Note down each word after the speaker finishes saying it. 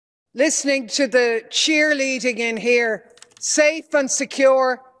listening to the cheerleading in here, safe and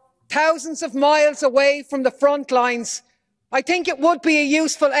secure, thousands of miles away from the front lines, I think it would be a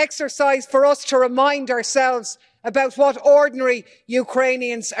useful exercise for us to remind ourselves about what ordinary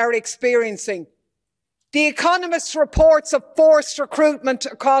Ukrainians are experiencing. The Economist reports of forced recruitment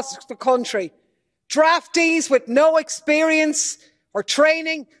across the country. Draftees with no experience or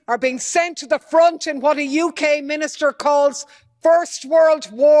training are being sent to the front in what a UK minister calls First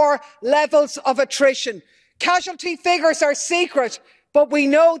World War levels of attrition. Casualty figures are secret, but we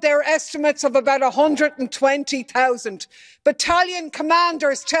know they're estimates of about 120,000. Battalion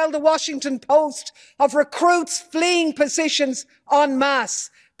commanders tell the Washington Post of recruits fleeing positions en masse.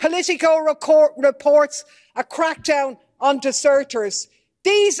 Politico reports a crackdown on deserters.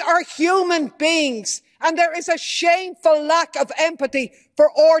 These are human beings, and there is a shameful lack of empathy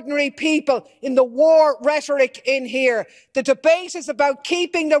for ordinary people in the war rhetoric in here. The debate is about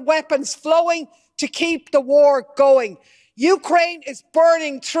keeping the weapons flowing to keep the war going. Ukraine is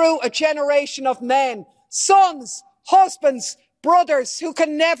burning through a generation of men, sons, husbands, brothers who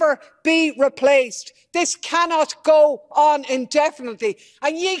can never be replaced. This cannot go on indefinitely.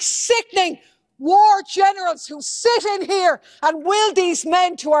 And ye sickening war generals who sit in here and will these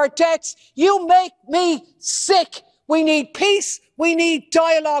men to our deaths, you make me sick. We need peace, we need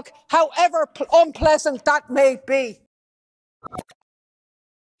dialogue, however unpleasant that may be.